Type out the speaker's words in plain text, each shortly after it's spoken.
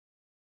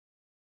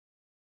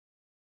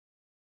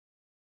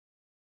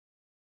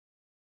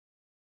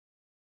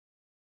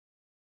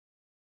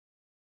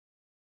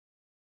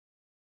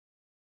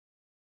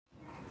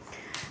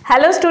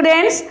Hello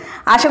students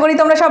आशा करी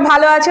तुम्हारा सब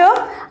भालो आछो।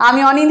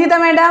 आमी अनिंदिता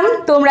मैडम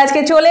तोमरा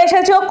आजके चले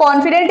एसेछो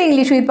confident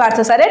English with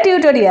Partha sir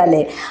टिউটোরিয়ালে।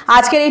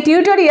 आजकेर এই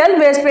tutorial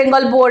waste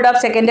Bengal board of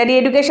secondary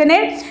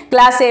एडुकेशनेर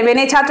class 7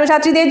 एर छात्र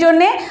छात्रीदेर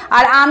जोन्नो।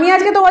 और आमी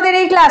आजके तोमादेर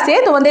এই क्लासे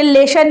तोमादेर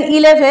लेसन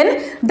 11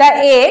 द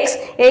एक्स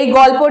এই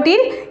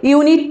গল্পটির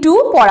ইউনিট 2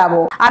 পড়াবো।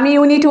 আমি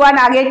ইউনিট 1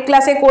 আগের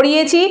ক্লাসে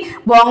করিয়েছি,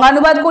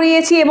 বঙ্গানুবাদ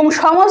করিয়েছি এবং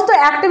সমস্ত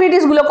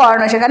অ্যাক্টিভিটিসগুলো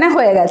করানো সেখানে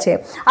হয়ে গেছে।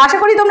 আশা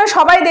করি তোমরা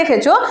সবাই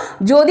দেখেছো।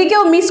 যদি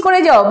কেউ মিস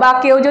করে যাও বা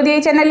কেউ যদি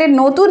এই চ্যানেলে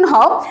নতুন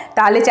হও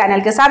তাহলে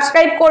চ্যানেলকে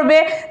সাবস্ক্রাইব করবে,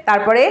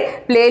 তারপরে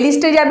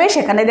প্লেলিস্টে যাবে,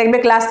 সেখানে দেখবে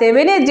ক্লাস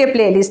 7 এর যে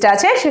প্লেলিস্ট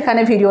আছে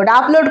সেখানে ভিডিওটা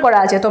আপলোড করা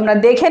আছে, তোমরা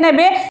দেখে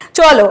নেবে।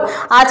 চলো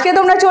আজকে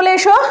তোমরা চলে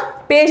এসো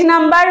পেজ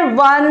নাম্বার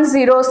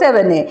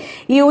 107 এ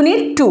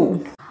ইউনিট 2।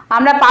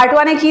 আমরা পার্ট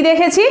 1 এ কি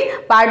দেখেছি?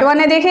 পার্ট 1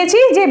 এ দেখেছি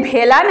যে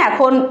ভেলান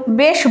এখন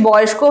বেশ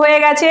বয়স্ক হয়ে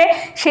গেছে,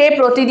 সে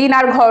প্রতিদিন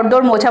আর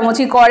ঘরদোর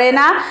মোছামুছি করে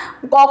না।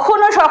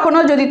 কখনো সখনো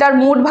যদি তার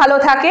মুড ভালো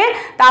থাকে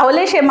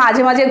তাহলে সে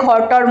মাঝে মাঝে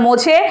ঘরটর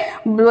মোছে,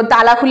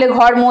 তালা খুলে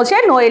ঘর মোছে,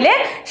 নইলে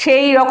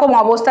সেই রকম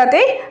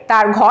অবস্থাতেই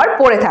তার ঘর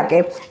পড়ে থাকে।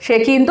 সে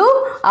কিন্তু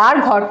আর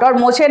ঘরটর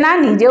মোছে না,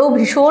 নিজেও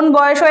ভীষণ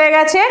বয়স হয়ে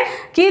গেছে,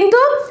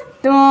 কিন্তু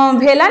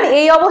ভেলান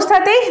এই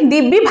অবস্থাতেই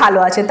দিব্যি ভালো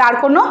আছে, তার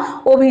কোনো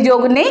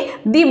অভিযোগ নেই,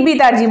 দিব্যি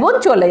তার জীবন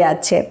চলে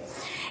যাচ্ছে।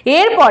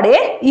 এরপরে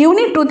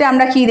ইউনিট 2তে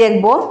আমরা কি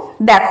দেখব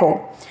দেখো।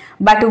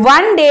 But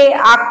one day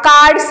a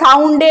car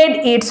sounded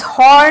it's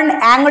horn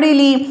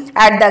angrily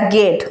at the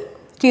gate.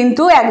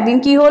 কিন্তু একদিন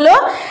কি হলো,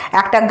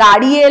 একটা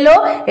গাড়ি এলো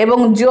এবং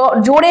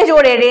জোরে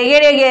জোরে রেগে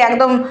রেগে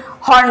একদম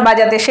হর্ন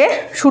বাজাতে সে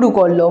শুরু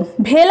করলো।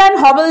 Velan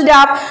হবলড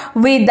up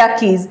with the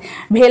keys.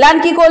 Velan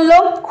কি করলো,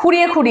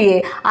 খুঁড়িয়ে খুঁড়িয়ে,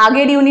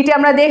 আগের ইউনিটে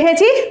আমরা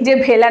দেখেছি যে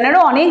ভেলানেরও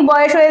অনেক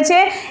বয়স হয়েছে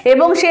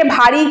এবং সে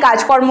ভারী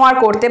কাজকর্ম আর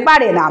করতে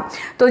পারে না।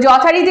 তো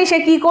যথারীতি সে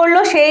কি করলো,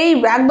 সেই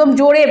একদম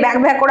জোরে ব্যাক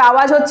ব্যাক করে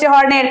আওয়াজ হচ্ছে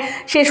হর্নের,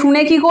 সে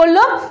শুনে কি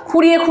করলো,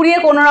 খুঁড়িয়ে খুঁড়িয়ে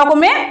কোনো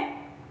রকমে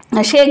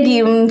সে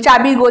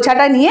চাবির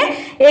গোছাটা নিয়ে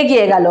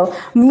এগিয়ে গেল।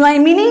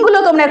 মিনিংগুলো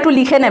তোমরা একটু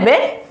লিখে নেবে।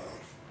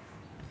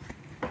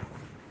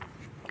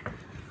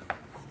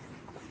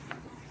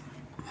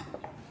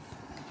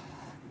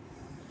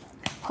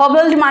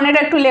 হবল্ড মানেটা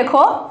একটু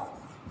লেখো।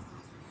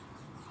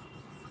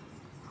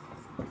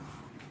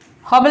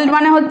 হবল্ড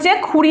মানে হচ্ছে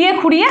খুঁড়িয়ে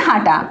খুঁড়িয়ে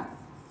হাঁটা।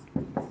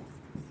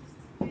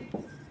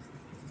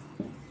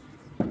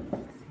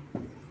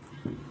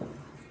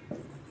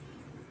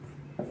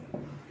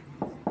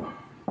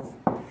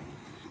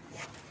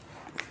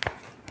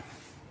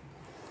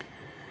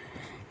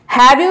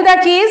 Have you the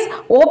keys?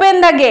 Open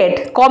the gate,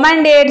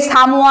 commanded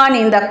someone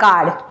in the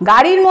car.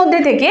 গাড়ির মধ্যে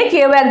থেকে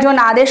কেউ একজন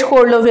আদেশ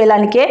করলো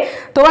ভেলানকে,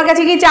 তোমার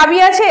কাছে কি চাবি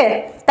আছে?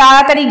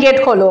 তাড়াতাড়ি গেট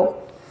খোলো।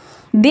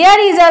 There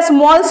is a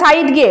small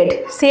side gate,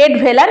 said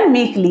Velan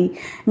meekly.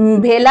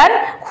 Velan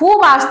খুব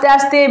আস্তে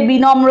আস্তে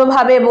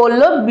বিনম্রভাবে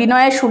বলল,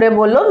 বিনয়ের সুরে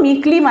বলল।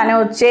 মিকলি মানে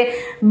হচ্ছে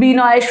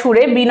বিনয়ের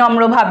সুরে,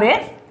 বিনম্রভাবে।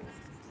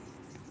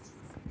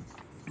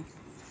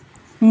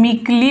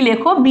 মিকলি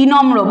লেখো,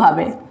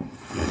 বিনম্রভাবে।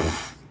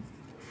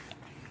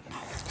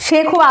 সে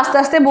খুব আস্তে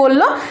আস্তে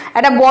বলল,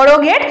 একটা বড়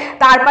গেট,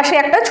 তার পাশে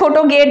একটা ছোট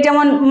গেট,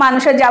 যেমন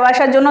মানুষের যাওয়া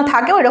আসার জন্য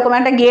থাকে ওইরকম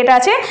একটা গেট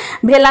আছে।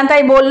 ভেলান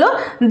তাই বলল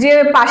যে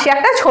পাশে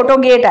একটা ছোট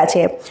গেট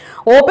আছে।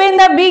 Open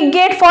the big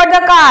gate for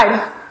the car.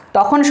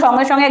 তখন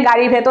সঙ্গে সঙ্গে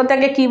গাড়ির ভেতর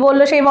থেকে কি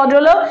বললো সেই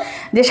ভদ্রলোক,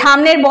 যে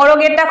সামনের বড়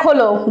গেটটা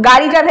খোলো,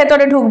 গাড়িটা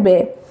ভেতরে ঢুকবে।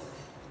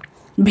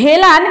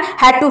 Velan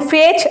had to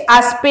fetch a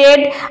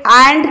spade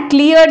and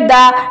clear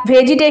the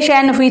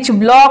vegetation which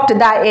blocked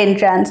the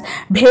entrance.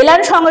 Velan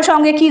সঙ্গে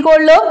সঙ্গে কি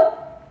করলো,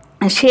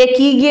 সে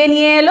কি গিয়ে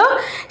নিয়ে এলো,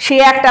 সে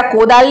একটা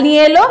কোদাল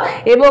নিয়ে এলো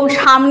এবং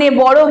সামনে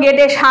বড়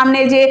গেটের সামনে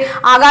যে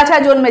আগাছা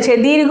জন্মেছে,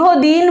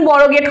 দীর্ঘদিন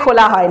বড় গেট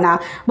খোলা হয় না,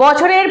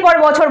 বছরের পর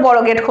বছর বড়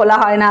গেট খোলা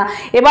হয় না।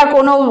 এবার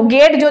কোনো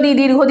গেট যদি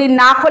দীর্ঘদিন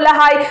না খোলা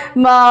হয়,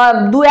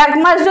 2-1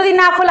 মাস যদি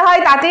না খোলা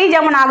হয়, তাতেই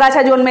যেমন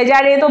আগাছা জন্মে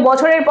যায়। এ তো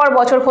বছরের পর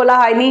বছর খোলা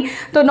হয়নি,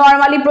 তো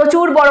নর্মালি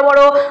প্রচুর বড়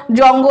বড়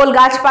জঙ্গল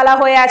গাছপালা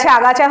হয়ে আছে,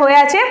 আগাছা হয়ে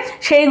আছে,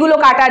 সেইগুলো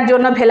কাটার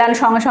জন্য ভেলান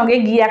সঙ্গে সঙ্গে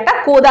গিয়ে একটা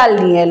কোদাল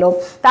নিয়ে এলো,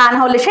 তা না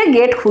হলে সে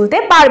গেট খুলতে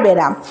পারবে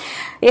না।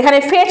 এখানে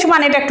ফেচ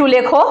মানেটা একটু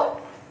লেখো।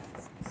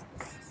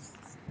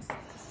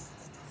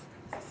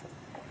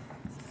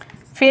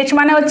 ফেচ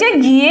মানে হচ্ছে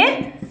গিয়ে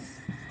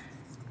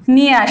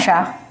নিয়ে আসা।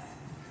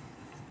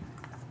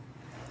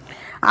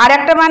 আর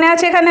একটা মানে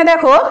আছে এখানে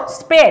দেখো,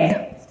 স্পেড।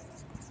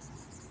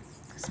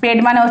 স্পেড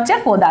মানে হচ্ছে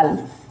কোদাল।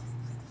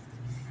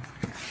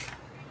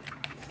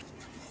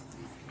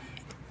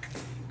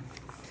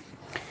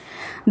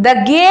 The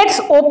gates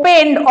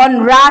opened on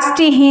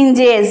rusty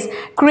hinges,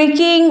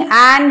 creaking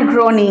and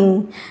groaning.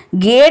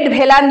 Gate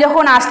Velan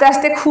যখন আস্তে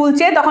আস্তে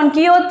খুলছে তখন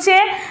কি হচ্ছে,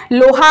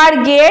 লোহার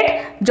গেট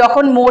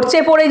যখন মরচে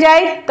পড়ে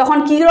যায় তখন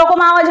কি রকম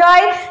আওয়াজ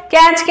হয়,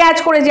 ক্যাচ ক্যাচ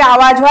করে যে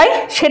আওয়াজ হয়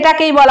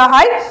সেটাকেই বলা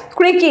হয়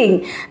ক্রিকিং।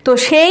 তো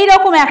সেই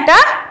রকম একটা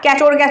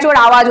ক্যাচর ক্যাচর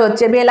আওয়াজ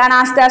হচ্ছে। ভেলান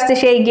আস্তে আস্তে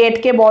সেই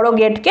গেটকে, বড়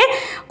গেটকে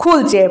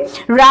খুলছে।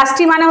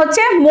 রাস্টি মানে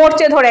হচ্ছে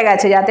মরচে ধরে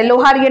গেছে, যাতে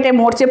লোহার গেটে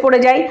মরচে পড়ে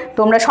যায়,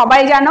 তোমরা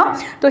সবাই জানো।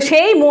 তো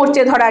সেই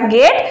মরচে ধরা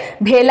গেট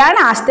ভেলান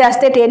আস্তে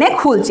আস্তে টেনে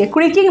খুলছে।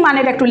 ক্রিকিং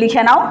মানেটা একটু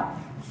লিখে নাও।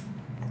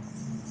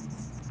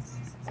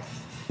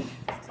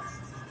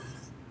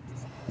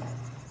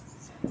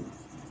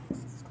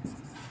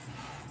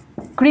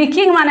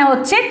 ক্রিকিং মানে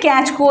হচ্ছে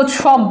ক্যাঁচকোচ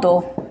শব্দ।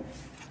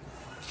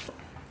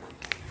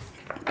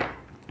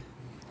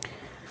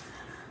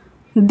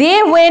 They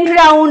went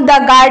round the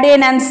garden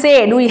and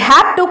said, "We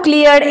have to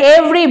clear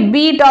every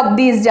bit of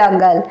this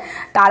jungle."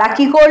 তারা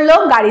কি করলো,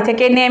 গাড়ি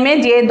থেকে নেমে,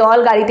 যে দল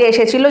গাড়িতে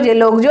এসেছিল, যে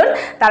লোকজন,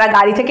 তারা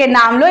গাড়ি থেকে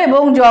নামলো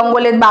এবং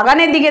জঙ্গলের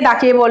বাগানের দিকে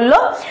তাকিয়ে বলল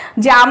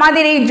যে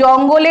আমাদের এই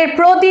জঙ্গলের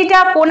প্রতিটা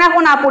কোণা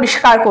কোণা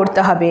পরিষ্কার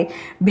করতে হবে।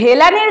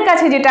 ভেলানের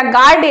কাছে যেটা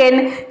গার্ডেন,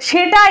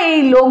 সেটা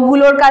এই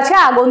লোকগুলোর কাছে,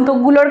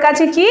 আগন্তুকগুলোর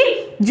কাছে কি,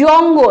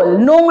 জঙ্গল,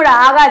 নোংরা,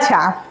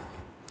 আগাছা।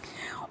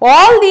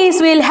 All these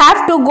will have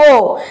to go.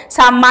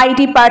 Some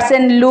mighty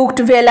person looked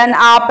Velan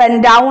up and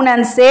down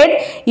and said,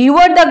 "You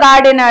are the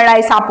gardener, I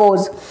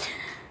suppose."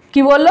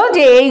 কি বললো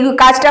যে এই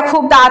কাজটা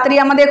খুব তাড়াতাড়ি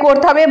আমাদের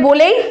করতে হবে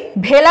বলেই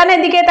ভেলানের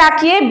দিকে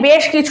তাকিয়ে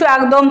বেশ কিছু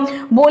একদম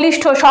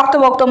বলিষ্ঠ,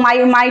 শক্তপোক্ত,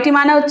 মাইটি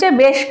মানে হচ্ছে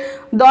বেশ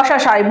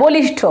দশাশয়,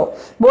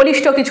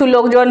 বলিষ্ঠ কিছু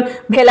লোকজন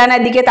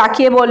ভেলানের দিকে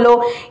তাকিয়ে বলল,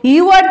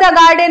 "you are the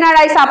gardener,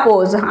 I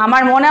suppose."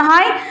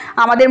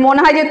 আমাদের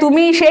মনে হয় যে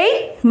তুমি সেই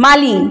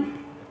মালি।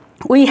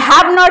 We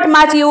have not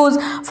much use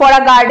for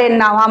a garden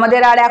now.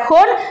 আমাদের আর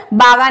এখন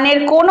বাগানের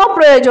কোনো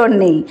প্রয়োজন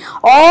নেই।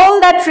 All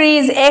the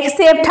trees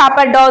except half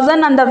a dozen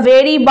on the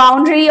very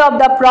boundary of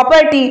the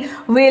property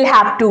will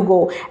have to go.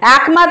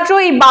 একমাত্র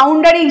এই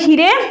বাউন্ডারি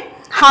ঘিরে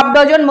হাফ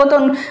ডজন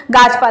মতন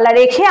গাছপালা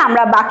রেখে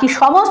আমরা বাকি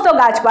সমস্ত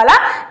গাছপালা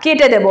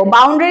কেটে দেব।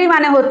 বাউন্ডারি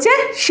মানে হচ্ছে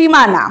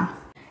সীমানা।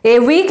 A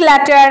week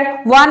later,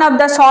 one of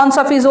the sons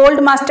of his old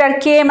master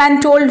came and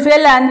told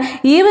Velan,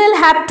 "You will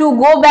have to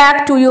go back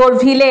to your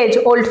village,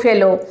 old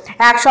fellow."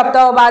 এক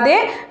সপ্তাহ বাদে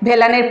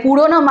ভেলানের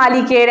পুরনো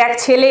মালিকের এক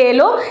ছেলে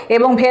এলো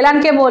এবং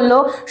ভেলানকে বলল,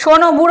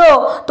 শোনো বুড়ো,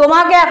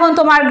 তোমাকে এখন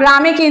তোমার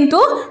গ্রামে কিন্তু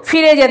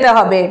ফিরে যেতে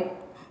হবে।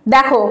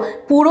 দেখো,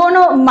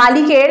 পুরনো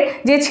মালিকের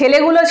যে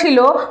ছেলেগুলো ছিল,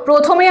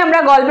 আমরা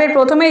গল্পের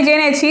প্রথমেই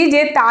জেনেছি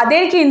যে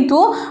তাদের কিন্তু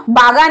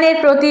বাগানের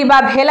প্রতি বা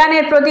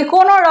ভেলানের প্রতি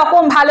কোনো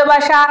রকম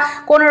ভালোবাসা,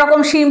 কোনো রকম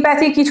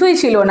সিম্প্যাথি কিছুই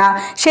ছিল না।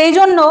 সেই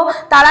জন্য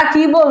তারা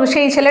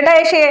সেই ছেলেটা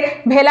এসে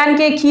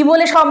ভেলানকে কি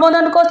বলে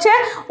সম্বোধন করছে,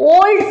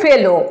 ওল্ড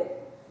ফেলো,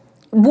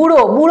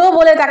 বুড়ো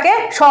বলে তাকে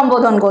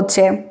সম্বোধন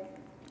করছে।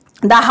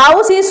 The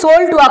house is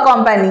sold to a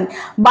company.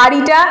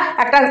 বাড়িটা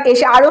একটা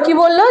এসে আরও কি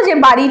বললো যে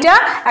বাড়িটা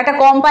একটা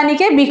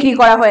কোম্পানিকে বিক্রি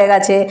করা হয়ে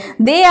গেছে।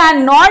 They are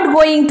not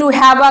going to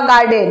have a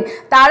garden.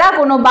 তারা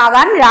কোনো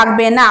বাগান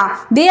রাখবে না।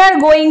 They are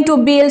going to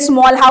build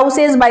small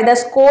houses by the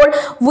score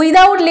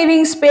without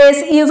leaving space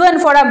even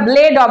for a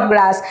blade of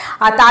grass.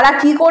 আর তারা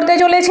কি করতে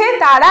চলেছে,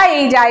 তারা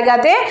এই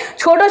জায়গাতে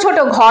ছোট ছোট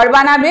ঘর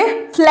বানাবে,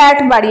 ফ্ল্যাট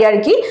বাড়ি আর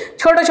কি,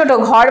 ছোট ছোট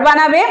ঘর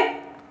বানাবে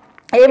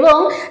এবং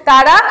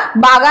তারা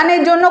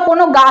বাগানের জন্য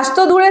কোনো গাছ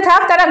তো দূরে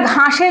থাক, তারা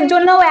ঘাসের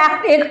জন্যও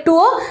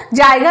একটুও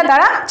জায়গা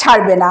তারা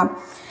ছাড়বে না।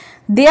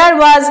 There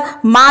was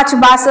much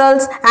bustle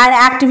and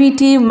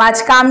activity, much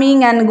coming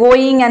and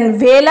going, and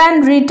Velan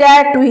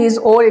retired to his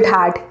old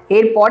hut.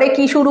 এরপরে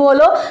কি শুরু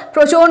হলো,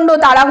 প্রচণ্ড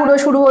তাড়াহুড়ো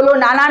শুরু হলো,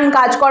 নানান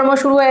কাজকর্ম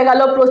শুরু হয়ে গেল,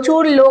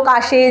 প্রচুর লোক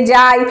আসে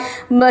যায়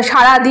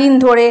সারা দিন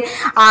ধরে।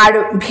 আর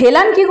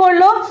ভেলান কি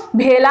করলো,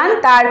 ভেলান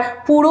তার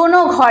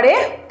পুরনো ঘরে,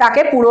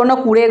 তাকে পুরনো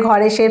কুড়ে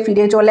ঘরে সে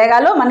ফিরে চলে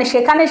গেল, মানে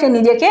সেখানে সে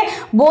নিজেকে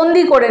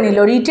বন্দি করে নিল।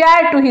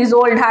 Retire to his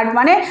old heart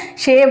মানে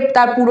সে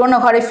তার পুরনো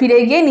ঘরে ফিরে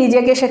গিয়ে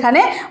নিজেকে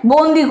সেখানে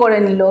বন্দি করে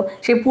নিল।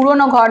 সে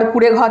পুরনো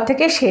কুড়ে ঘর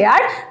থেকে সে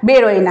আর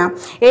বেরোয় না।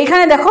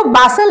 এইখানে দেখো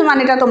বাসেল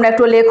মানেটা তোমরা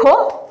একটু লেখো।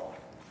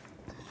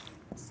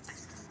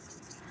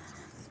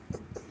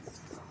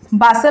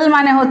 বাসেল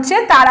মানে হচ্ছে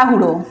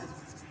তাড়াহুড়ো।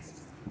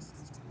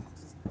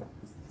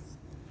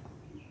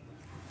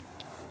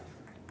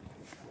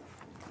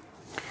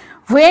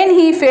 When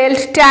he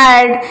felt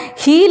tired,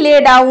 he lay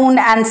down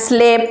and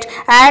slept.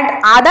 At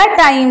other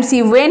times,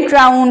 he went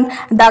round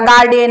the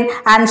garden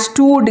and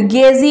stood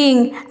gazing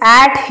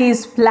at his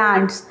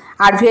plants.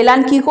 আর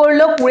ভেলান কি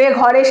করলো, কুড়ে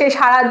ঘরে সে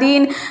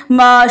সারাদিন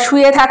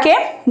শুয়ে থাকে,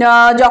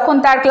 যখন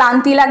তার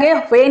ক্লান্তি লাগে,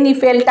 when he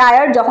felt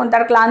tired, যখন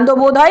তার ক্লান্ত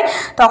বোধ হয়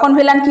তখন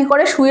ভেলান কি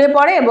করে, শুয়ে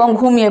পড়ে এবং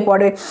ঘুমিয়ে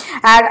পড়ে।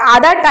 আর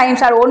আদার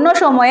টাইমস, আর অন্য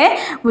সময়ে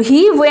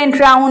he went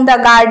round the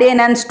garden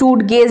and stood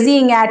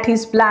gazing at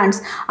his plants,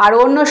 আর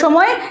অন্য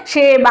সময়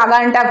সে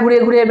বাগানটা ঘুরে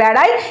ঘুরে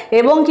বেড়ায়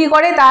এবং কি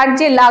করে, তার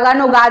যে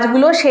লাগানো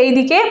গাছগুলো সেই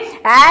দিকে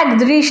এক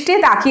দৃষ্টে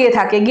তাকিয়ে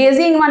থাকে।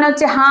 গেজিং মানে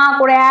হচ্ছে হাঁ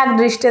করে এক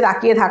দৃষ্টে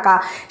তাকিয়ে থাকা।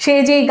 সে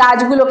যেই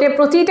গাছগুলোকে,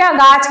 প্রতিটা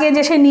গাছকে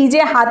যে সে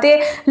নিজে হাতে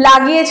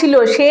লাগিয়েছিল,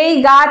 সেই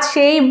গাছ,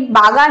 সেই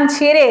বাগান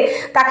ছেড়ে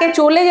তাকে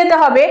চলে যেতে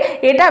হবে,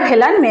 এটা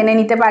ভেলান মেনে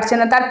নিতে পারছে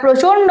না, তার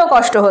প্রচণ্ড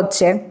কষ্ট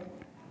হচ্ছে।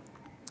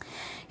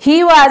 He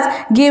was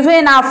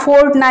given a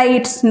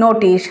fortnight's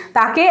notice.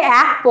 তাকে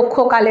এক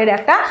পক্ষকালের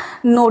একটা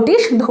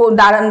নোটিশ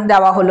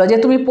দেওয়া হলো যে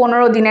তুমি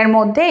 15 দিনের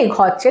মধ্যে এই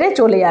ঘর ছেড়ে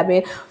চলে যাবে।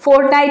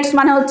 ফোর্টনাইটস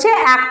মানে হচ্ছে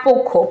এক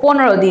পক্ষ,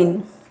 15 দিন।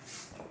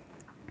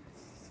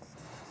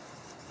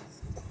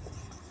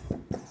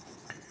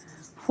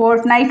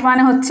 ফোর্টনাইট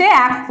মানে হচ্ছে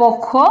এক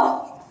পক্ষ,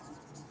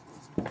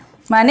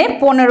 মানে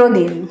 15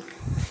 দিন।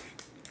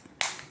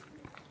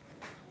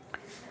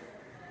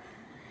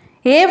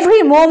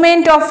 Every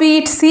moment of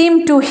it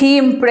seemed to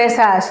him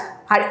precious.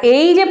 আর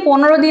এই যে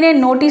 15 দিনের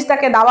নোটিশ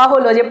তাকে দেওয়া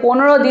হলো যে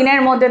 15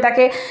 দিনের মধ্যে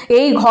তাকে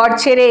এই ঘর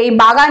ছেড়ে এই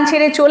বাগান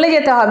ছেড়ে চলে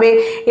যেতে হবে,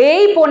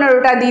 এই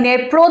 15টা দিনের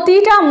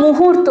প্রতিটা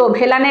মুহূর্ত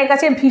ভেলানের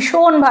কাছে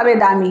ভীষণভাবে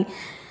দামি।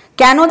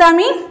 কেন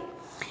দামি?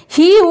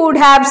 He would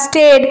have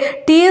stayed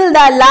till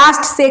the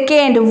last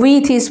second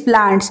with his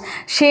plants.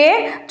 সে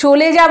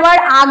চলে যাবার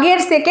আগের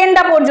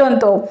সেকেন্ডটা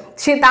পর্যন্ত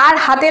সে তার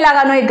হাতে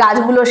লাগানো এই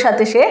গাছগুলোর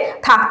সাথে সে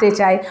থাকতে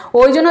চায়।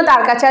 ওই জন্য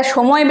তার কাছে আর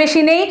সময়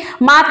বেশি নেই,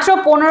 মাত্র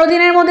 15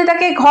 দিনের মধ্যে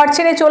তাকে ঘর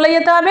ছেড়ে চলে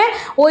যেতে হবে,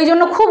 ওই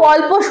জন্য খুব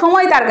অল্প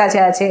সময় তার কাছে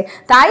আছে।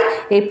 তাই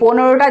এই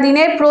 15টা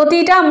দিনের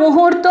প্রতিটা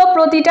মুহূর্ত,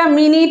 প্রতিটা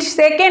মিনিট,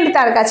 সেকেন্ড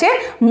তার কাছে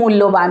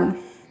মূল্যবান।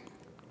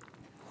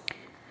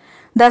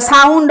 The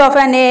sound of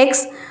an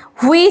axe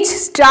which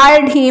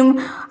stirred him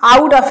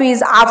out of his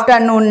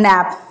afternoon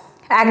nap.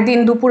 একদিন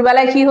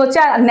দুপুরবেলায় কি হচ্ছে,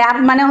 ন্যাপ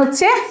মানে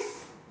হচ্ছে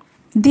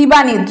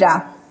দিবানিদ্রা।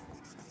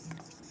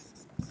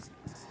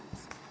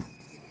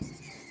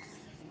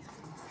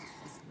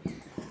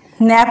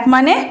 ন্যাপ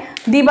মানে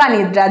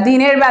দিবানিদ্রা।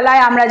 দিনের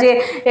বেলায় আমরা যে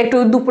একটু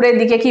দুপুরের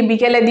দিকে কি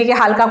বিকেলের দিকে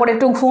হালকা করে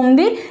একটু ঘুম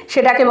দিই,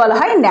 সেটাকে বলা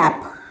হয় ন্যাপ।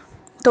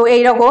 তো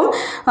এইরকম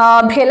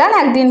ভেলান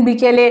একদিন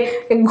বিকেলে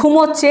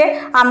ঘুমোচ্ছে,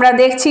 আমরা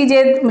দেখছি যে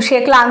সে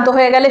ক্লান্ত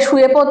হয়ে গেলে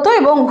শুয়ে পড়তো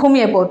এবং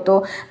ঘুমিয়ে পড়তো।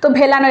 তো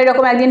ভেলান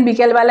এরকম একদিন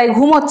বিকেলবেলায়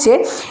ঘুমোচ্ছে,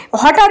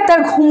 হঠাৎ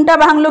তার ঘুমটা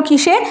ভাঙলো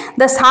কিসে?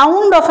 The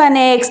sound of an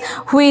x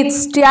which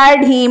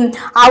steered him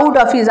out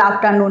of his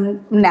afternoon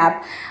nap.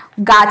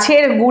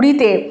 গাছের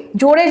গুঁড়িতে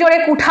জোরে জোরে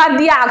কুঠার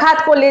দিয়ে আঘাত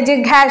করলে যে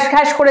ঘ্যাস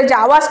ঘ্যাস করে যে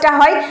আওয়াজটা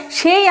হয়,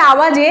 সেই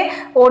আওয়াজে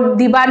ওর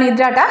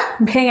দিবানিদ্রাটা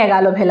ভেঙে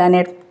গেল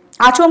ভেলানের।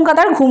 আচমকা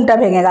তার ঘুমটা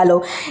ভেঙে গেল।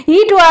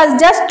 ইট was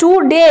just 2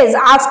 days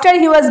after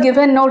he was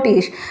given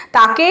notice.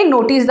 তাকে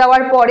নোটিশ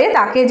দেওয়ার পরে,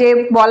 তাকে যে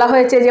বলা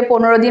হয়েছে যে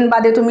 15 দিন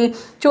বাদে তুমি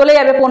চলে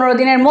যাবে, 15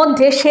 দিনের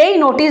মধ্যে, সেই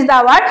নোটিশ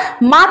দেওয়ার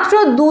মাত্র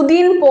 2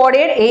 দিন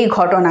পরের এই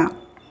ঘটনা।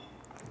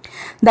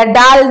 The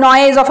dull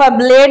noise of a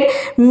blade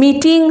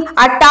meeting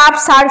a tough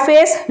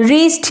surface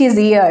reached his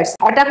ears.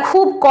 একটা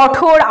খুব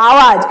কঠোর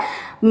আওয়াজ,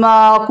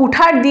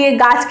 কুঠার দিয়ে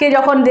গাছকে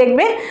যখন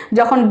দেখবে,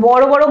 যখন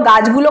বড় বড়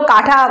গাছগুলো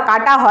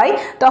কাটা হয়,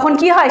 তখন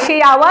কি হয়,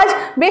 সেই আওয়াজ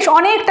বেশ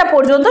অনেকটা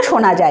পর্যন্ত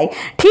শোনা যায়।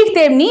 ঠিক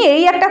তেমনি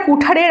এই একটা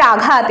কুঠারের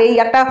আঘাত, এই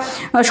একটা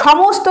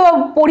সমস্ত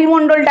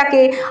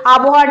পরিমণ্ডলটাকে,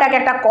 আবহাওয়াটাকে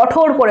একটা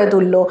কঠোর করে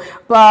তুলল।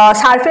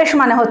 সারফেস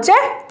মানে হচ্ছে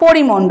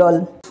পরিমণ্ডল।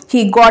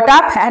 He got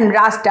up and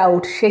rushed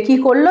out. সে কী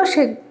করলো?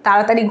 সে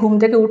তাড়াতাড়ি ঘুম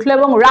থেকে উঠলো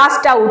এবং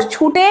রাস্ট আউট,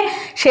 ছুটে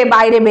সে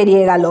বাইরে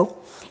বেরিয়ে গেল।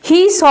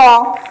 হি স,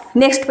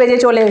 নেক্সট পেজে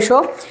চলে এসো।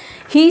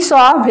 He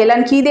saw,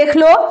 ভেলান কি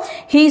দেখলো?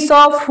 He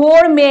saw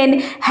 4 men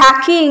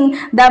hacking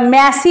the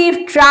massive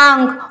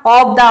trunk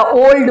of the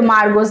old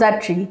margosa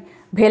tree.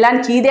 Velan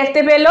কি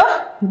দেখতে পেল?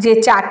 যে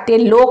 4টে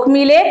লোক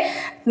মিলে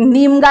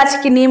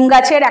নিম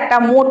গাছের একটা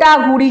মোটা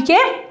গুড়িকে,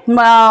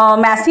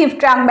 ম্যাসিভ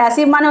ট্রাঙ্ক,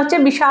 ম্যাসিভ মানে হচ্ছে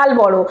বিশাল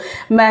বড়,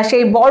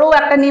 সেই বড়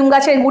একটা নিম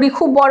গাছের গুড়ি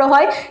খুব বড়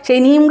হয়, সেই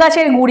নিম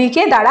গাছের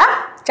গুড়িকে তারা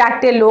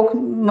 4টে লোক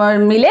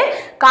মিলে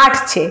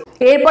কাটছে।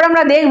 এরপর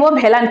আমরা দেখব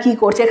ভেলান কি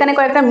করছে। এখানে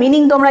কয়েকটা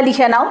মিনিং তোমরা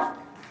লিখে নাও।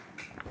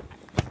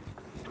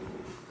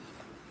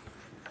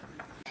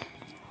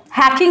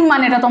 হ্যাকিং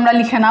মানেটা তোমরা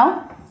লিখে নাও।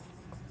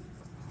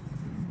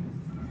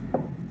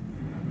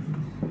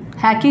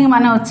 হ্যাকিং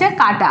মানে হচ্ছে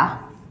কাটা,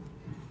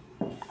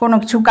 কোনো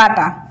কিছু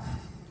কাটা।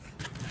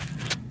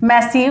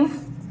 ম্যাসিভ,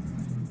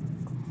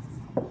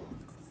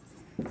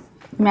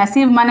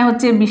 ম্যাসিভ মানে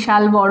হচ্ছে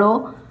বিশাল বড়।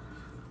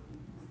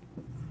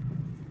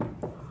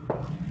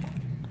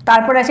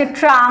 তারপর আছে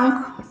ট্রাঙ্ক,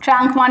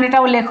 ট্রাঙ্ক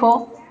মানেটাও লেখো।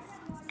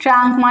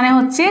 ট্রাঙ্ক মানে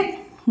হচ্ছে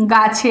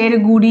গাছের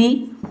গুড়ি।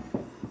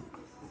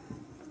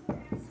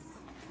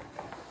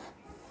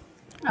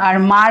 আর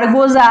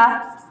মারগোজা,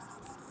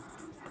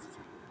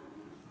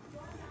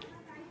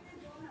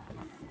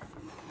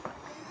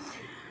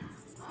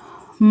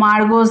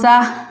 মারগোজা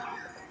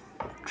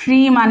ট্রি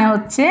মানে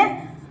হচ্ছে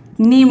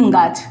নিম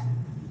গাছ।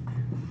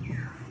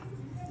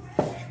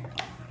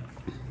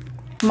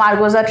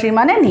 মারগোজা ট্রি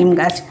মানে নিম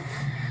গাছ।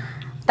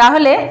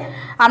 তাহলে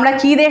আমরা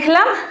কি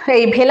দেখলাম?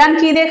 এই ভেলান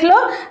কি দেখলো?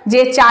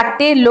 যে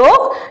 4টে লোক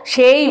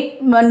সেই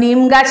নিম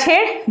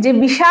গাছের যে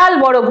বিশাল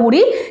বড়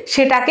গুড়ি,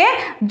 সেটাকে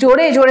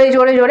জোরে জোরে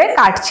জোরে জোরে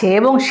কাটছে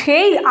এবং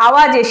সেই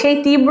আওয়াজে, সেই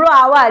তীব্র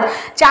আওয়াজ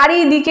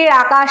চারিদিকের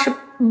আকাশ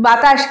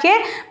বাতাসকে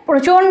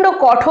প্রচণ্ড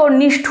কঠোর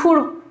নিষ্ঠুর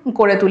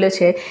করে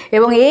তুলেছে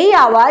এবং এই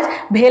আওয়াজ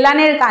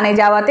ভেলানের কানে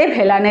যাওয়াতে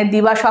ভেলানের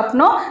দিবাস্বপ্ন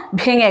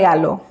ভেঙে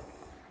গেল।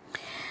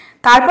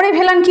 তারপরে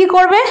ভেলান কি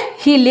করবে?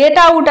 He let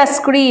out a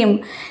scream.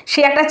 সে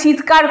একটা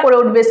চিৎকার করে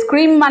উঠবে।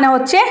 স্ক্রিম মানে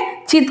হচ্ছে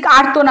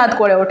আর্তনাদ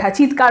করে ওঠা,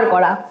 চিৎকার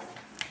করা।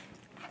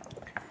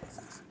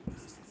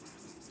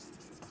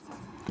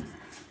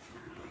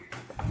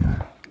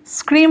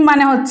 স্ক্রিম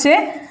মানে হচ্ছে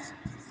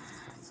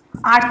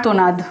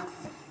আর্তনাদ।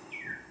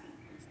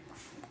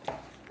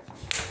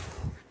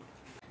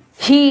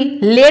 He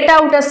let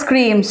out a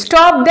scream.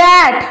 Stop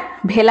that.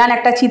 Velan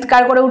একটা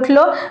চিৎকার করে উঠল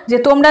যে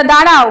তোমরা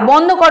দাঁড়াও,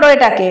 বন্ধ করো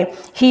এটাকে।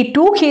 হি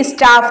took his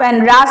staff and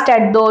rushed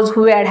at those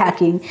who R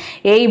hacking.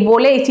 এই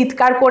বলেই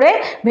চিৎকার করে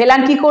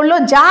ভেলান কি করলো,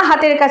 যা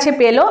হাতের কাছে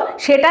পেলো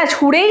সেটা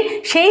ছুঁড়েই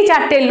সেই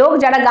 4টে লোক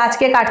যারা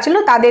গাছকে কাটছিল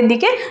তাদের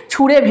দিকে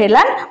ছুঁড়ে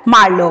ভেলান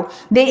মারলো।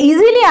 দে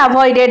easily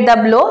avoided the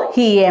blow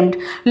he aimed.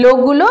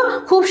 লোকগুলো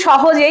খুব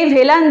সহজেই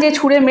ভেলান যে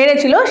ছুঁড়ে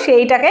মেরেছিল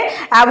সেইটাকে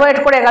অ্যাভয়েড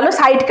করে গেল,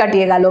 সাইড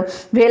কাটিয়ে গেল।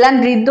 ভেলান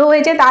বৃদ্ধ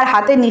হয়েছে, তার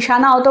হাতে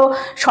নিশানা অত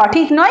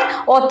সঠিক নয়,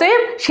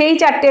 অতএব সেই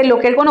 4টে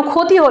লোকের কোনো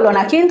ক্ষতি হলো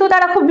না, কিন্তু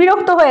তারা খুব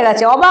বিরক্ত হয়ে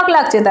গেছে, অবাক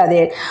লাগছে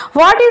তাদের।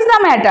 What is the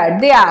matter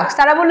they asked.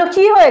 তারা বললো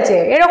কি হয়েছে,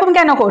 এরকম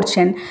কেন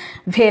করছেন?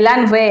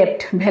 ভেলান ওয়েপ্ট।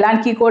 ভেলান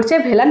কি করছে?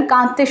 ভেলান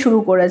কাঁদতে শুরু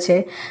করেছে।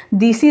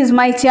 This is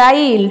my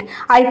child,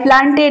 I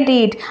planted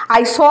it,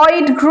 I saw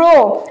it grow,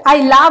 I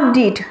loved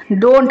it,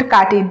 don't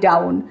cut it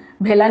down.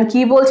 Velan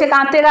কি বলছে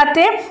কাঁদতে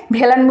কাঁদতে?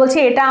 ভেলান বলছে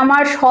এটা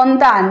আমার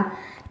সন্তান,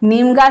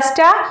 নিম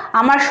গাছটা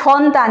আমার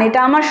সন্তান, এটা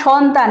আমার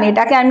সন্তান,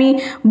 এটাকে আমি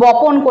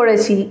বপন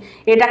করেছি,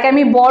 এটাকে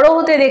আমি বড়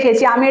হতে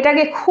দেখেছি, আমি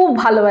এটাকে খুব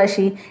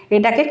ভালোবাসি,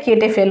 এটাকে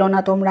কেটে ফেলো না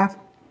তোমরা।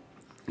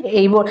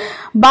 এই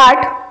but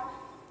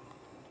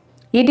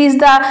it is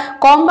the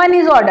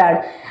companies order.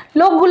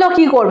 লোকগুলো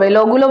কি করবে?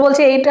 লোকগুলো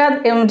বলছে এটা,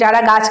 যারা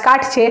গাছ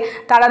কাটছে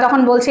তারা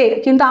তখন বলছে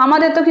কিন্তু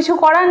আমাদের তো কিছু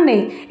করার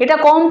নেই, এটা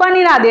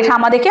কোম্পানির আদেশ,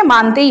 আমাদেরকে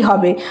মানতেই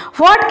হবে।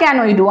 What can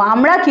we do?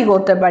 আমরা কি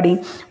করতে পারি?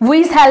 We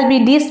shall be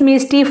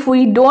dismissed if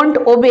we don't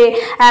ওবে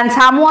and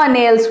someone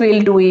else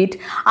will do it.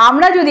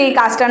 আমরা যদি এই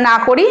কাজটা না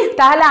করি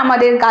তাহলে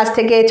আমাদের কাজ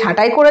থেকে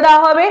ছাঁটাই করে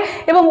দেওয়া হবে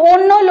এবং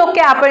অন্য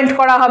লোককে অ্যাপয়েন্ট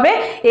করা হবে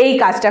এই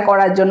কাজটা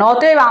করার জন্য।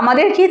 অতএব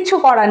আমাদের কিচ্ছু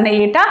করার নেই,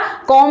 এটা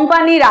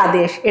কোম্পানির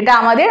আদেশ, এটা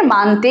আমাদের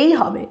মানতেই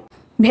হবে।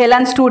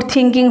 Velan stood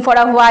thinking for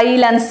a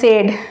while and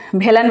said.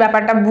 Velan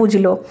ব্যাপারটা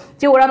বুঝলো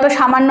যে ওরা তো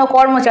সামান্য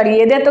কর্মচারী,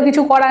 এদের তো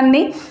কিছু করার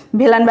নেই।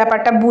 ভেলান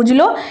ব্যাপারটা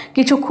বুঝলো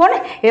কিছুক্ষণ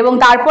এবং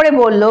তারপরে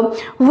বলল,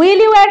 will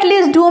you at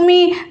least do me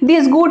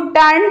this good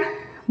turn.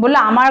 বললো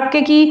আমাকে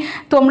কি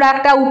তোমরা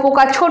একটা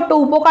উপকার, ছোট্ট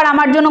উপকার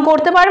আমার জন্য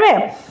করতে পারবে?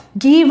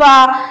 গিভ আ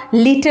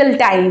লিটল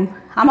টাইম,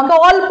 আমাকে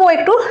অল্প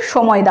একটু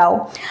সময় দাও।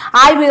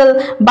 I will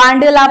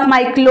bundle up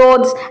my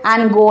clothes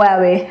and go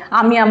away.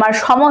 আমি আমার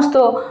সমস্ত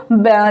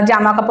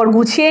জামা কাপড়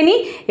গুছিয়ে নিই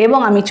এবং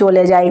আমি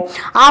চলে যাই।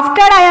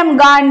 আফটার আই অ্যাম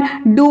গান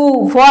ডু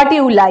হোয়াট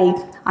ইউ লাইক।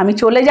 আমি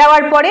চলে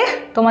যাওয়ার পরে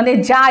তোমাদের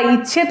যা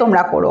ইচ্ছে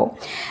তোমরা করো।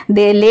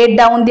 দে late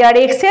down there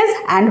access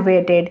and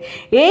weighted.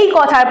 এই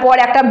কথার পর,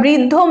 একটা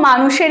বৃদ্ধ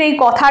মানুষের এই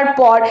কথার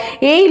পর,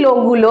 এই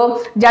লোকগুলো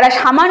যারা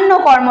সামান্য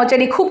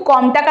কর্মচারী, খুব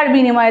কম টাকার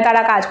বিনিময়ে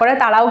তারা কাজ করে,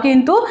 তারাও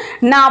কিন্তু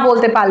না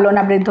বলতে পারলো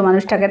না বৃদ্ধ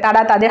মানুষটাকে।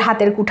 তারা তাদের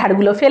হাতের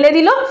কুঠারগুলো ফেলে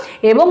দিল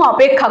এবং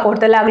অপেক্ষা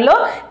করতে লাগলো।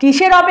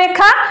 কিসের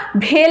অপেক্ষা?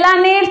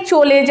 ভেলানের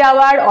চলে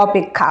যাওয়ার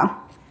অপেক্ষা।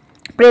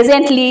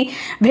 Presently,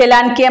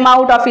 Velan came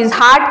out of his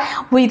hut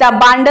with a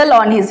bundle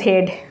on his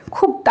head.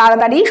 খুব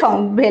তাড়াতাড়ি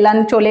ভেলান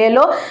চলে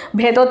এলো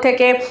ভেতর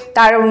থেকে,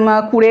 তার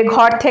কুড়ে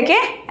ঘর থেকে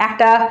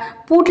একটা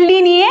পুটলি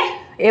নিয়ে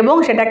এবং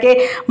সেটাকে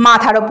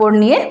মাথার ওপর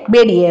নিয়ে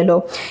বেরিয়ে এলো।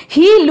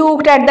 He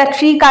looked at the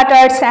tree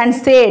cutters and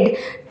said.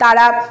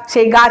 তারা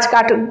সেই গাছ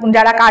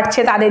যারা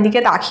কাটছে তাদের দিকে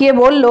তাকিয়ে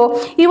বলল,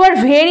 you are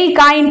very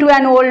kind to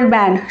an old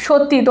man.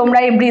 সত্যি তোমরা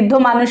এই বৃদ্ধ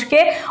মানুষকে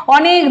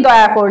অনেক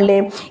দয়া করলে।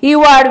 You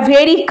are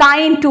very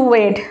kind to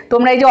wait.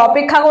 তোমরা এই যে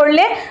অপেক্ষা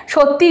করলে,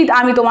 সত্যি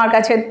আমি তোমার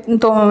কাছে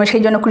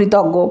সেই জন্য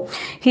কৃতজ্ঞ।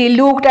 He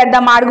looked at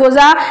the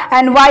মার্গোজা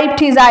and wiped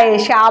his eyes.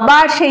 সে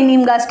আবার সেই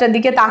নিম গাছটার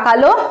দিকে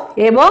তাকালো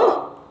এবং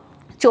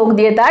চোখ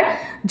দিয়ে তার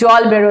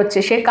জল বেরোচ্ছে,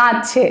 সে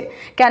কাঁদছে।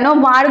 কেন?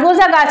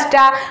 মার্গোজা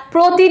গাছটা,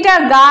 প্রতিটা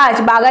গাছ,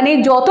 বাগানের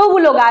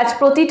যতগুলো গাছ,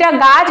 প্রতিটা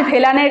গাছ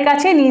ভেলানের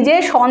কাছে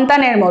নিজের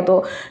সন্তানের মতো।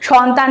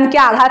 সন্তানকে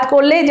আঘাত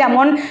করলে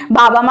যেমন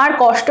বাবা মার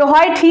কষ্ট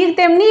হয়, ঠিক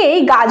তেমনি এই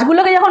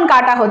গাছগুলোকে যখন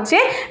কাটা হচ্ছে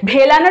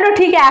ভেলানেরও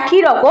ঠিক একই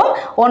রকম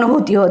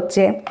অনুভূতি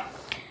হচ্ছে।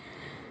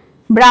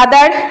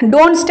 Brother,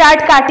 don't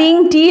start cutting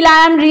till I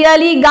am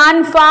really গান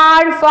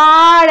ফার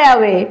ফার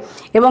অ্যাওয়ে।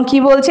 এবং কি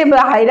বলছে,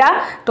 ভাইরা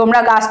তোমরা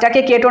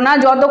গাছটাকে কেটো না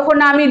যতক্ষণ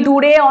না আমি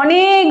দূরে,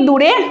 অনেক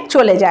দূরে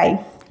চলে যাই।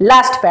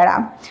 লাস্ট প্যারা।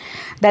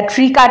 The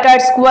tree cutter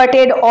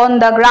স্কোয়াটেড on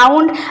the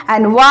ground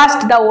and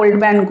watched the old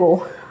man গো।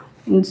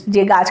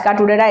 যে গাছ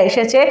কাটুরেরা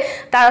এসেছে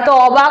তারা তো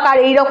অবাক, আর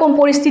এইরকম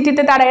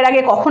পরিস্থিতিতে তারা এর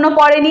আগে কখনো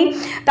পড়েনি।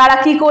 তারা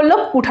কি করলো,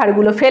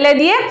 কুঠারগুলো ফেলে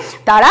দিয়ে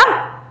তারা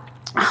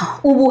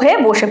উবু হয়ে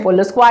বসে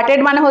পড়লো। স্কোয়াটেড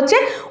মানে হচ্ছে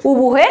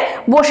উবু হয়ে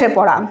বসে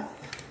পড়া।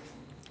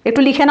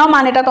 একটু লিখে নাও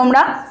মানেটা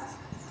তোমরা।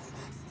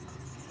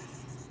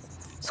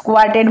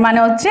 স্কোয়াটেড মানে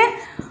হচ্ছে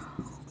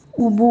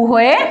উবু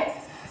হয়ে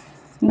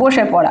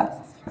বসে পড়া।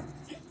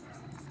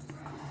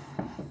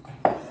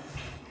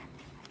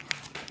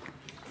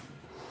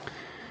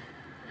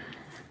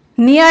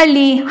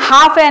 Nearly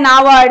half an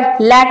hour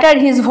later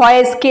his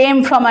voice came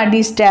from a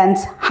distance,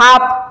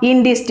 half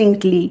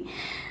indistinctly.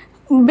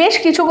 বেশ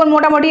কিছুক্ষণ,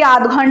 মোটামুটি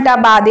আধ ঘন্টা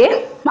বাদে,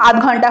 আধ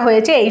ঘন্টা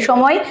হয়েছে, এই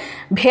সময়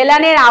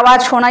ভেলানের আওয়াজ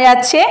শোনা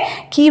যাচ্ছে।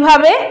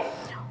 কিভাবে?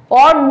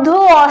 অর্ধ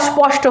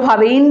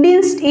অস্পষ্টভাবে।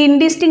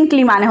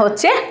 ইনডিস্টিংক্টলি মানে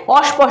হচ্ছে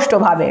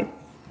অস্পষ্টভাবে।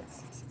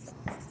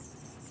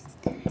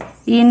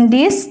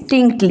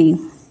 ইনডিস্টিংক্টলি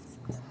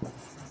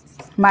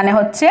মানে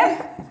হচ্ছে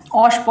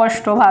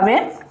অস্পষ্টভাবে।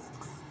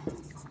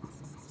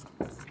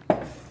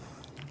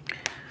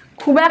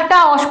 খুব একটা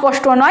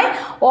অস্পষ্ট নয়,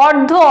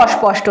 অর্ধ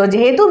অস্পষ্ট,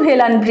 যেহেতু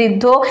ভেলান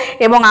বৃদ্ধ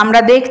এবং আমরা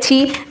দেখছি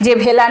যে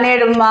ভেলানের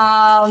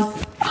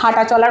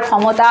হাঁটা চলার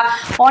ক্ষমতা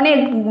অনেক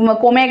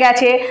কমে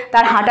গেছে,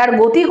 তার হাঁটার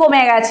গতি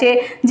কমে গেছে,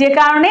 যে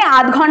কারণে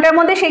আধ ঘন্টার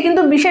মধ্যে সে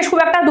কিন্তু বিশেষ খুব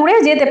একটা দূরে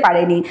যেতে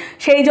পারেনি।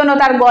 সেই জন্য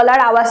তার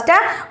গলার আওয়াজটা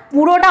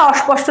পুরোটা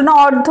অস্পষ্ট না,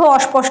 অর্ধ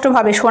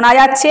অস্পষ্টভাবে শোনা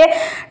যাচ্ছে।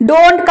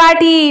 Don't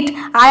cut it,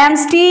 I am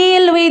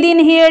still within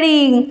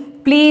hearing,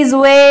 please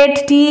wait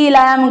till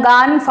I am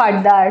গান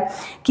ফার্দার।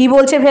 কি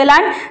বলছে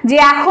ভেলান? যে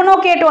এখনও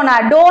কেটো না,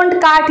 ডোন্ট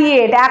কাট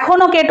ইট,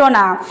 এখনও কেটো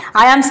না,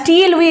 I am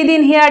still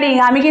within hearing,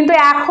 আমি কিন্তু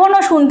এখনও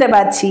শুনতে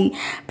পাচ্ছি।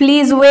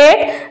 Please wait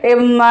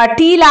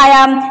till I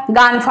am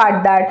গান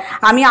ফার্দার,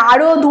 আমি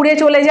আরও দূরে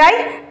চলে যাই,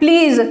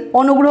 প্লিজ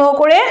অনুগ্রহ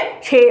করে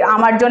সে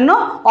আমার জন্য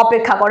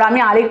অপেক্ষা করো, আমি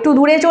আরেকটু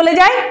দূরে চলে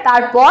যাই,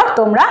 তারপর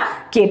তোমরা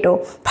কেটো।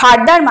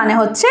 ফার্দার মানে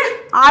হচ্ছে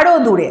আরও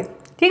দূরে,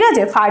 ঠিক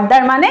আছে?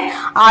 ফার্দার মানে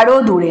আরও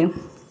দূরে।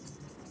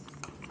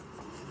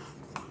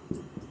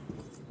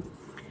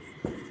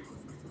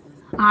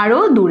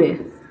 আরও দূরে।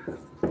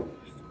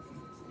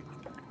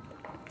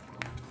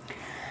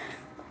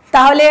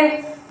 তাহলে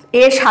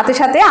এর সাথে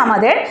সাথে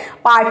আমাদের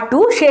পার্ট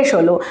 2 শেষ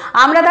হলো।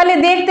 আমরা তাহলে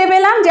দেখতে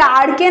পেলাম যে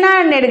আর.কে.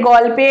 নারায়ণের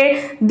গল্পের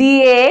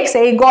DX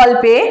এই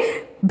গল্পে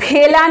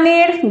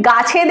ভেলানের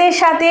গাছেদের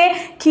সাথে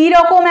কী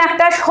রকম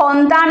একটা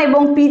সন্তান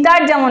এবং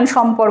পিতার যেমন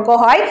সম্পর্ক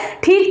হয়,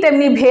 ঠিক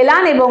তেমনি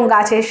ভেলান এবং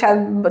গাছের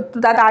সাথে,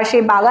 তার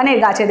সেই বাগানের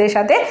গাছেদের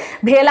সাথে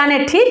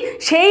ভেলানের ঠিক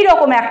সেই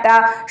রকম একটা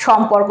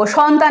সম্পর্ক,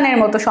 সন্তানের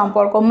মতো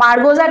সম্পর্ক।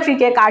 মার্গোজা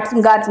ট্রিকে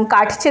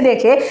কাটছে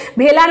দেখে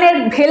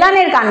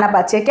ভেলানের কান্না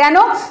পাচ্ছে। কেন?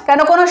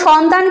 কোনো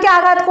সন্তানকে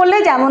আঘাত করলে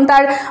যেমন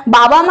তার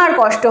বাবা মার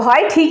কষ্ট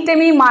হয়, ঠিক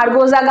তেমনি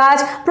মার্গোজা গাছ,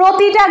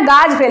 প্রতিটা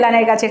গাছ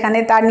ভেলানের কাছে এখানে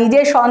তার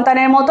নিজের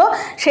সন্তানের মতো,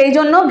 সেই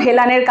জন্য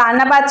ভেলানের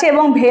কান্না পাচ্ছে।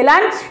 এবং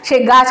ভেলান সে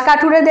গাছ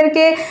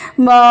কাঠুরেদেরকে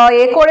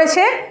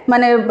করেছে,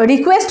 মানে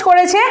রিকোয়েস্ট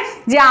করেছে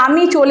যে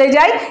আমি চলে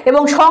যাই,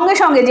 এবং সঙ্গে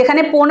সঙ্গে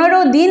যেখানে 15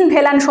 দিন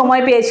ভেলান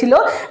সময় পেয়েছিল,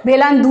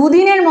 ভেলান 2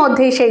 দিনের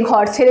মধ্যেই সেই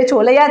ঘর ছেড়ে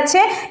চলে যাচ্ছে।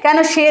 কেন?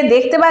 সে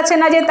দেখতে পাচ্ছে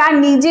না যে তার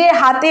নিজে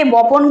হাতে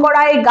বপন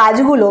করা এই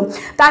গাছগুলো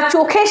তার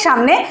চোখের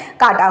সামনে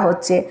কাটা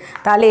হচ্ছে।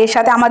 তাহলে এর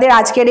সাথে আমাদের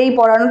আজকের এই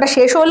পড়ানোটা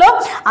শেষ হলো।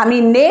 আমি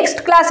নেক্সট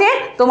ক্লাসে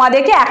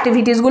তোমাদেরকে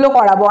অ্যাক্টিভিটিসগুলো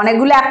করাবো,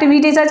 অনেকগুলো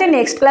অ্যাক্টিভিটিস আছে,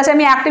 নেক্সট ক্লাসে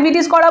আমি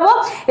অ্যাক্টিভিটিস করাবো,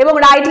 এবং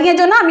রাইটিংয়ের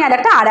জন্য আমি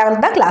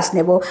আলাদা ক্লাস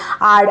নেব।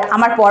 আর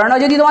আমার পড়ানো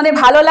যদি তোমাদের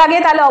ভালো লাগে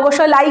তাহলে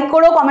অবশ্যই লাইক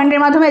করো, কমেন্টের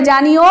মাধ্যমে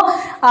জানিও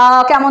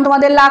কেমন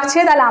তোমাদের লাগছে,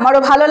 তাহলে আমারও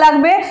ভালো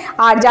লাগবে।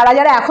 আর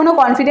যারা এখনও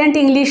confident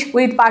English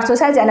with Partha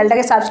sir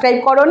চ্যানেলটাকে সাবস্ক্রাইব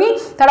করোনি,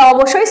 তারা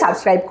অবশ্যই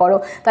সাবস্ক্রাইব করো।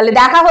 তাহলে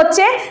দেখা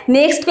হচ্ছে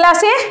নেক্সট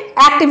ক্লাসে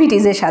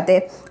অ্যাক্টিভিটিসের সাথে।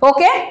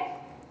 ওকে।